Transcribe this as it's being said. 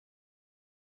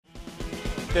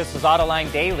This is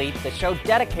Autoline Daily, the show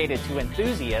dedicated to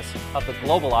enthusiasts of the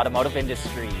global automotive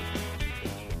industry.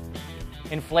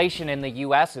 Inflation in the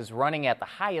U.S. is running at the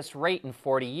highest rate in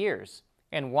 40 years,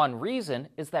 and one reason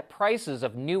is that prices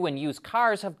of new and used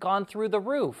cars have gone through the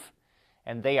roof,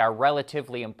 and they are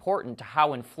relatively important to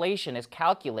how inflation is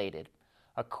calculated.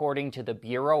 According to the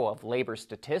Bureau of Labor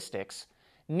Statistics,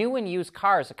 new and used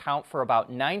cars account for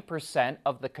about 9%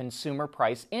 of the Consumer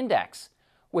Price Index,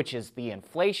 which is the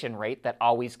inflation rate that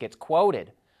always gets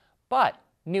quoted. But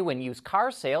new and used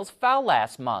car sales fell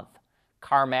last month.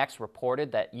 CarMax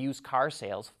reported that used car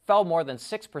sales fell more than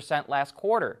 6% last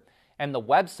quarter, and the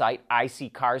website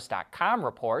iSeeCars.com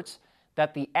reports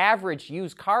that the average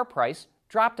used car price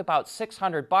dropped about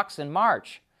 $600 in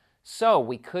March. So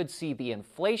we could see the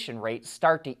inflation rate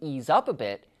start to ease up a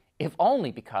bit, if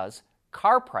only because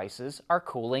car prices are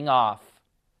cooling off.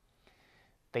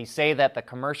 They say that the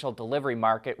commercial delivery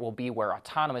market will be where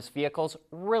autonomous vehicles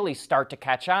really start to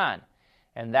catch on.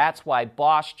 And that's why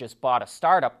Bosch just bought a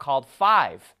startup called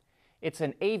Five. It's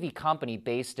an AV company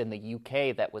based in the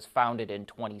UK that was founded in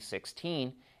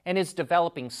 2016 and is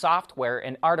developing software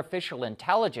and artificial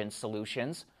intelligence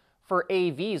solutions for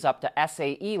AVs up to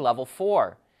SAE Level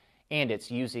 4. And it's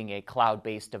using a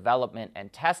cloud-based development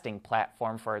and testing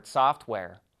platform for its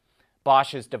software.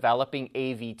 Bosch is developing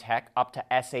AV tech up to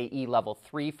SAE Level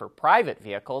 3 for private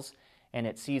vehicles, and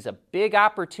it sees a big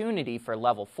opportunity for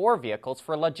Level 4 vehicles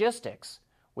for logistics,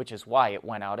 which is why it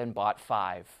went out and bought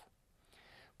Five.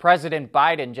 President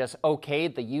Biden just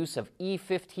okayed the use of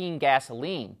E15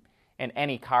 gasoline, and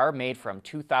any car made from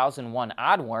 2001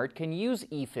 onward can use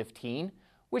E15,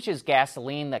 which is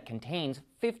gasoline that contains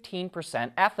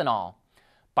 15% ethanol.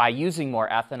 By using more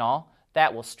ethanol,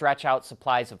 that will stretch out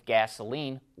supplies of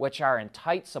gasoline, which are in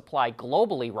tight supply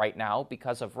globally right now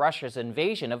because of Russia's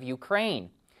invasion of Ukraine.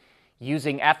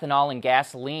 Using ethanol in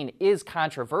gasoline is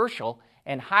controversial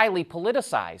and highly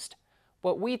politicized,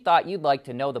 but we thought you'd like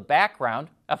to know the background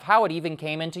of how it even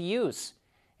came into use.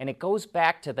 And it goes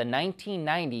back to the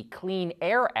 1990 Clean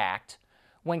Air Act,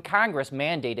 when Congress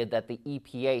mandated that the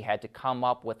EPA had to come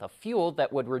up with a fuel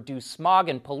that would reduce smog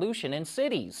and pollution in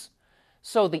cities.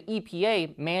 So the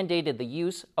EPA mandated the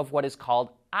use of what is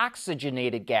called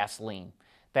oxygenated gasoline.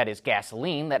 That is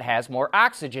gasoline that has more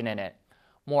oxygen in it.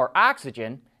 More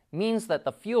oxygen means that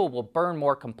the fuel will burn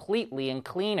more completely and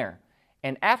cleaner,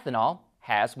 and ethanol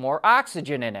has more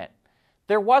oxygen in it.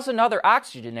 There was another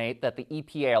oxygenate that the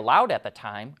EPA allowed at the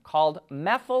time called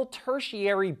methyl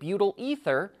tertiary butyl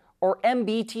ether, or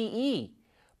MBTE,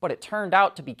 but it turned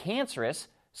out to be cancerous,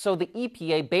 so the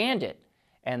EPA banned it.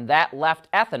 And that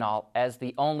left ethanol as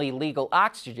the only legal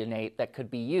oxygenate that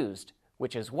could be used,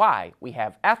 which is why we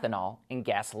have ethanol in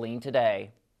gasoline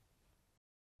today.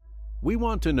 We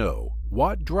want to know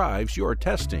what drives your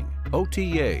testing.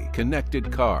 OTA,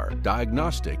 connected car,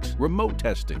 diagnostics, remote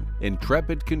testing.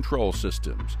 Intrepid Control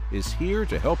Systems is here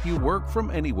to help you work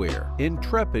from anywhere.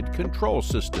 Intrepid Control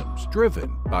Systems,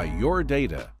 driven by your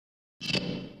data.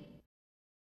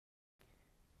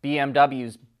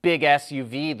 BMW's big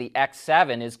SUV, the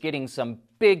X7, is getting some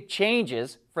big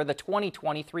changes for the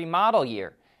 2023 model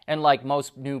year. And like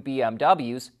most new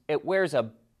BMWs, it wears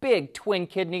a big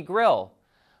twin-kidney grille.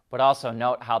 But also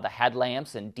note how the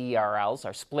headlamps and DRLs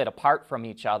are split apart from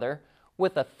each other,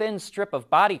 with a thin strip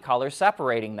of body color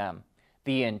separating them.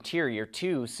 The interior,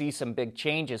 too, sees some big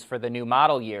changes for the new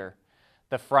model year.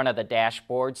 The front of the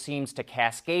dashboard seems to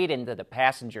cascade into the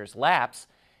passenger's laps,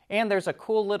 and there's a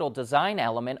cool little design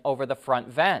element over the front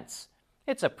vents.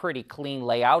 It's a pretty clean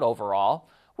layout overall,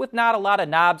 with not a lot of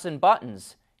knobs and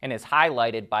buttons, and is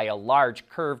highlighted by a large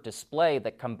curved display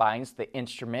that combines the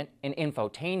instrument and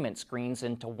infotainment screens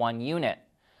into one unit.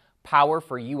 Power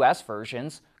for US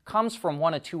versions comes from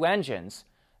one of two engines.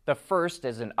 The first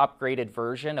is an upgraded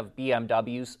version of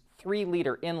BMW's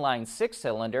 3-liter inline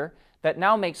six-cylinder that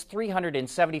now makes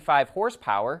 375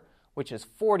 horsepower, which is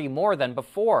 40 more than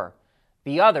before.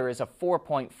 The other is a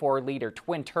 4.4-liter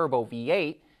twin-turbo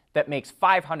V8 that makes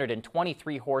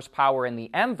 523 horsepower in the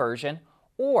M version,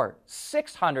 or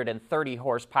 630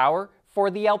 horsepower for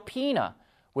the Alpina,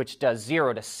 which does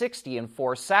 0 to 60 in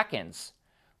 4 seconds.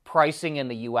 Pricing in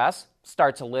the U.S.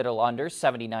 starts a little under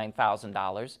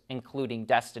 $79,000, including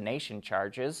destination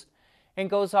charges,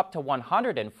 and goes up to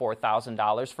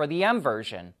 $104,000 for the M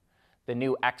version. The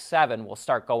new X7 will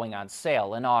start going on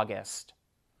sale in August.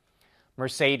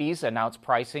 Mercedes announced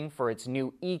pricing for its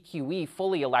new EQE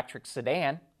fully electric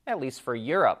sedan, at least for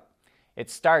Europe. It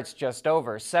starts just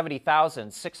over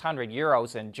 70,600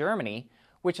 euros in Germany,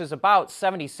 which is about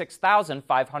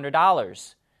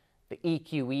 $76,500. The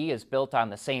EQE is built on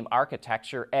the same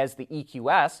architecture as the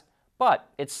EQS, but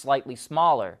it's slightly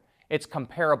smaller. It's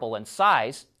comparable in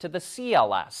size to the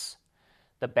CLS.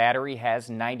 The battery has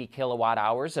 90 kilowatt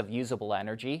hours of usable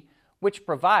energy, which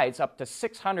provides up to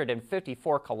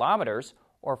 654 kilometers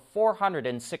or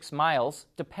 406 miles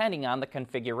depending on the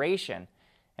configuration,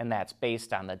 and that's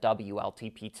based on the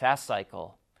WLTP test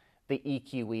cycle. The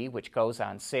EQE, which goes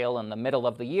on sale in the middle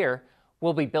of the year,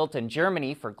 will be built in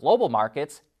Germany for global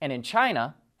markets and in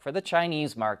China for the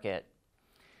Chinese market.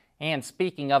 And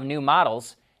speaking of new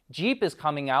models, Jeep is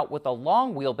coming out with a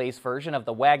long wheelbase version of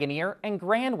the Wagoneer and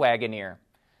Grand Wagoneer.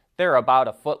 They're about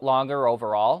a foot longer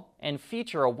overall and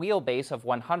feature a wheelbase of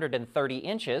 130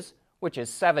 inches, which is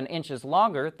 7 inches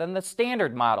longer than the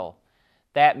standard model.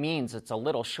 That means it's a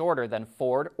little shorter than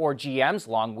Ford or GM's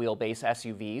long wheelbase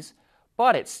SUVs,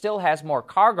 but it still has more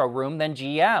cargo room than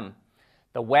GM.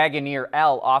 The Wagoneer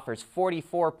L offers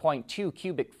 44.2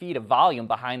 cubic feet of volume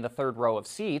behind the third row of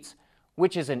seats,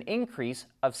 which is an increase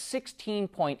of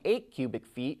 16.8 cubic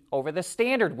feet over the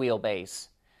standard wheelbase.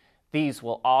 These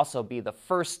will also be the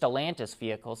first Stellantis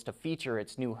vehicles to feature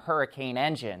its new Hurricane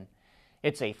engine.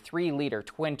 It's a 3-liter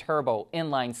twin-turbo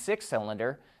inline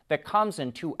six-cylinder that comes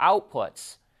in 2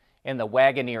 outputs. In the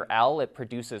Wagoneer L, it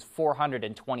produces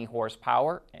 420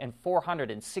 horsepower and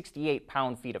 468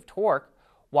 pound-feet of torque,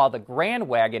 while the Grand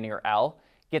Wagoneer L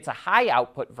gets a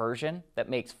high-output version that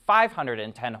makes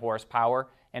 510 horsepower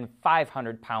and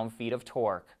 500 pound-feet of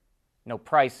torque. No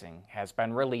pricing has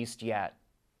been released yet.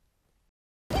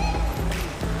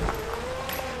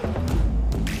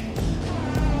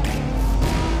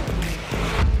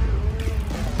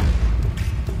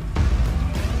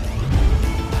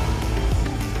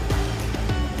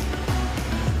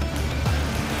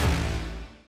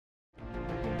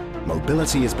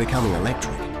 Mobility is becoming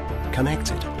electric,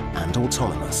 connected, and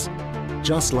autonomous,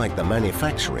 just like the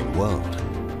manufacturing world.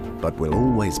 But will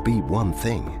always be one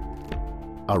thing: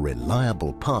 a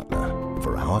reliable partner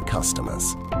for our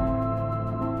customers.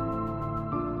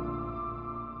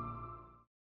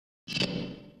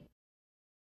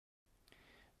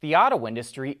 The auto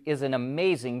industry is an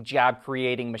amazing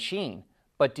job-creating machine,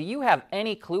 but do you have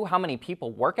any clue how many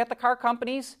people work at the car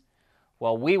companies?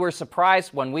 Well, we were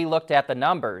surprised when we looked at the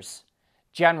numbers.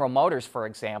 General Motors, for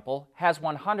example, has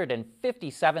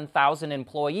 157,000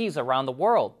 employees around the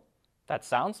world. That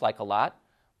sounds like a lot,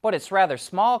 but it's rather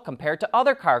small compared to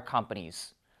other car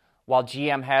companies. While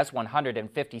GM has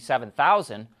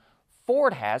 157,000,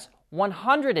 Ford has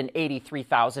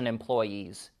 183,000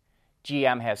 employees.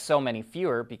 GM has so many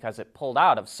fewer because it pulled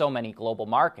out of so many global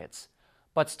markets.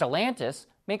 But Stellantis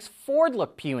makes Ford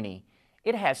look puny.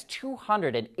 It has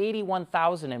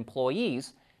 281,000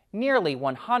 employees, nearly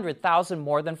 100,000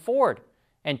 more than Ford.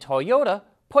 And Toyota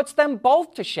puts them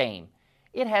both to shame.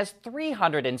 It has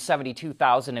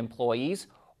 372,000 employees,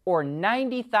 or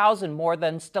 90,000 more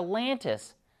than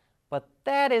Stellantis. But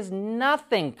that is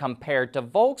nothing compared to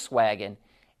Volkswagen.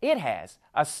 It has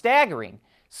a staggering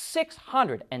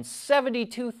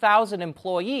 672,000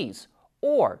 employees,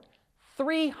 or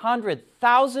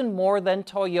 300,000 more than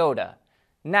Toyota.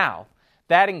 Now,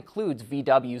 that includes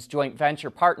VW's joint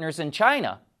venture partners in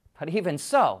China, but even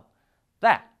so,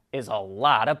 that is a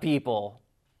lot of people.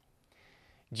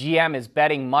 GM is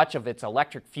betting much of its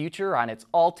electric future on its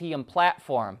Ultium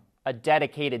platform, a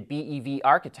dedicated BEV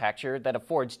architecture that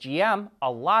affords GM a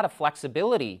lot of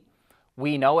flexibility.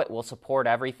 We know it will support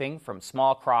everything from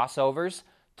small crossovers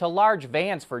to large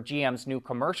vans for GM's new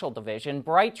commercial division,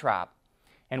 BrightDrop.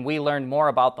 And we learned more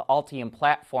about the Ultium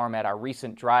platform at our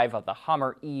recent drive of the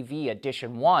Hummer EV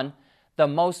Edition 1, the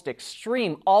most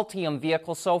extreme Ultium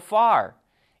vehicle so far.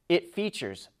 It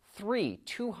features 3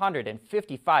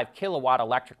 255 kilowatt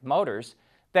electric motors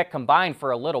that combine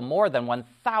for a little more than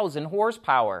 1,000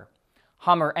 horsepower.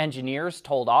 Hummer engineers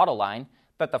told Autoline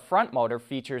that the front motor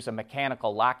features a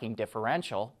mechanical locking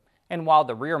differential, and while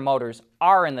the rear motors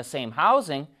are in the same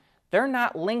housing, they're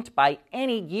not linked by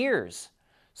any gears.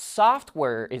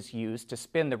 Software is used to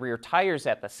spin the rear tires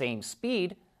at the same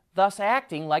speed, thus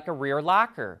acting like a rear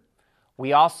locker.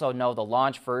 We also know the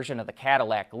launch version of the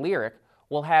Cadillac Lyriq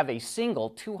will have a single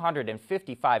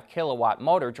 255 kilowatt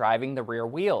motor driving the rear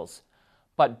wheels.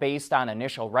 But based on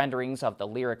initial renderings of the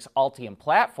Lyriq's Ultium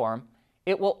platform,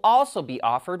 it will also be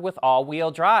offered with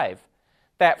all-wheel drive.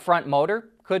 That front motor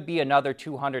could be another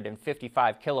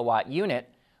 255 kilowatt unit,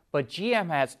 but GM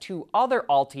has 2 other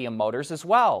Ultium motors as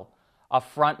well, a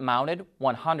front-mounted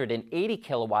 180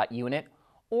 kilowatt unit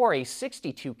or a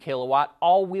 62 kilowatt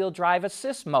all-wheel drive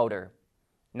assist motor.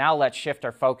 Now let's shift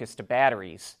our focus to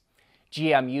batteries.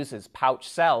 GM uses pouch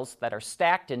cells that are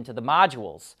stacked into the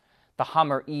modules. The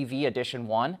Hummer EV Edition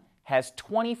 1 has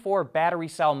 24 battery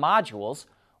cell modules,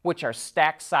 which are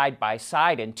stacked side by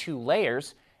side in 2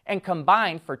 layers and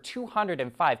combine for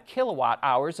 205 kilowatt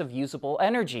hours of usable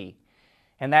energy.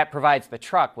 And that provides the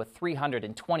truck with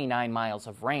 329 miles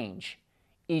of range.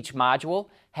 Each module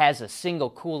has a single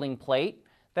cooling plate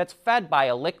that's fed by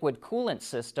a liquid coolant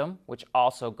system, which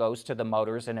also goes to the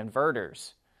motors and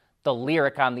inverters. The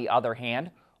Lyriq, on the other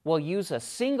hand, will use a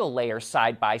single-layer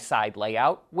side-by-side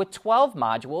layout with 12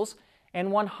 modules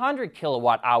and 100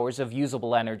 kilowatt hours of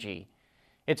usable energy.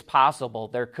 It's possible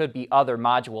there could be other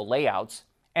module layouts.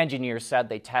 Engineers said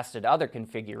they tested other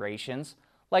configurations,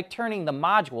 like turning the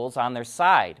modules on their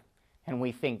side. And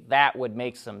we think that would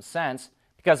make some sense,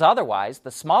 because otherwise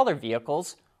the smaller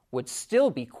vehicles would still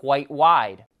be quite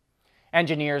wide.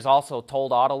 Engineers also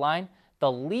told Autoline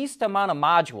the least amount of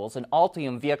modules an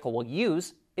Ultium vehicle will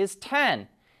use is 10.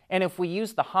 And if we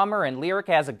use the Hummer and Lyriq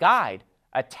as a guide,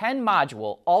 a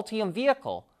 10-module Ultium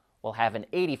vehicle will have an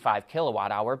 85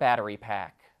 kilowatt-hour battery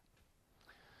pack.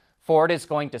 Ford is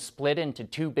going to split into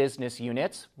 2 business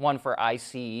units, one for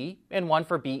ICE and one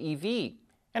for BEV.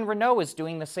 And Renault is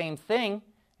doing the same thing,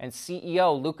 and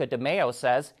CEO Luca De Meo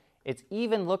says it's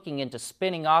even looking into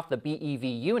spinning off the BEV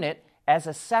unit as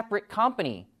a separate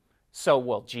company. So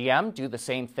will GM do the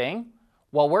same thing?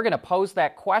 Well, we're going to pose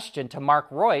that question to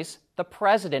Mark Reuss, the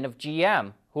president of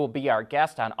GM, who will be our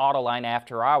guest on Autoline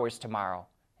After Hours tomorrow.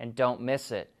 And don't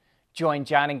miss it. Join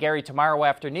John and Gary tomorrow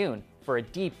afternoon for a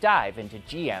deep dive into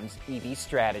GM's EV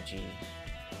strategy.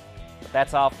 But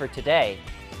that's all for today.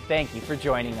 Thank you for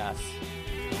joining us.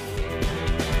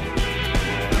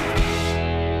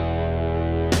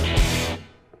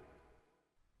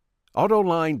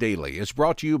 Autoline Daily is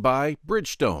brought to you by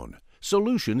Bridgestone,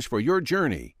 solutions for your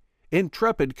journey.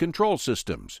 Intrepid Control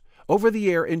Systems,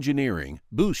 over-the-air engineering,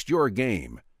 boost your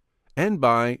game. And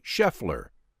by Schaeffler,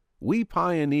 we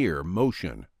pioneer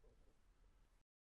motion.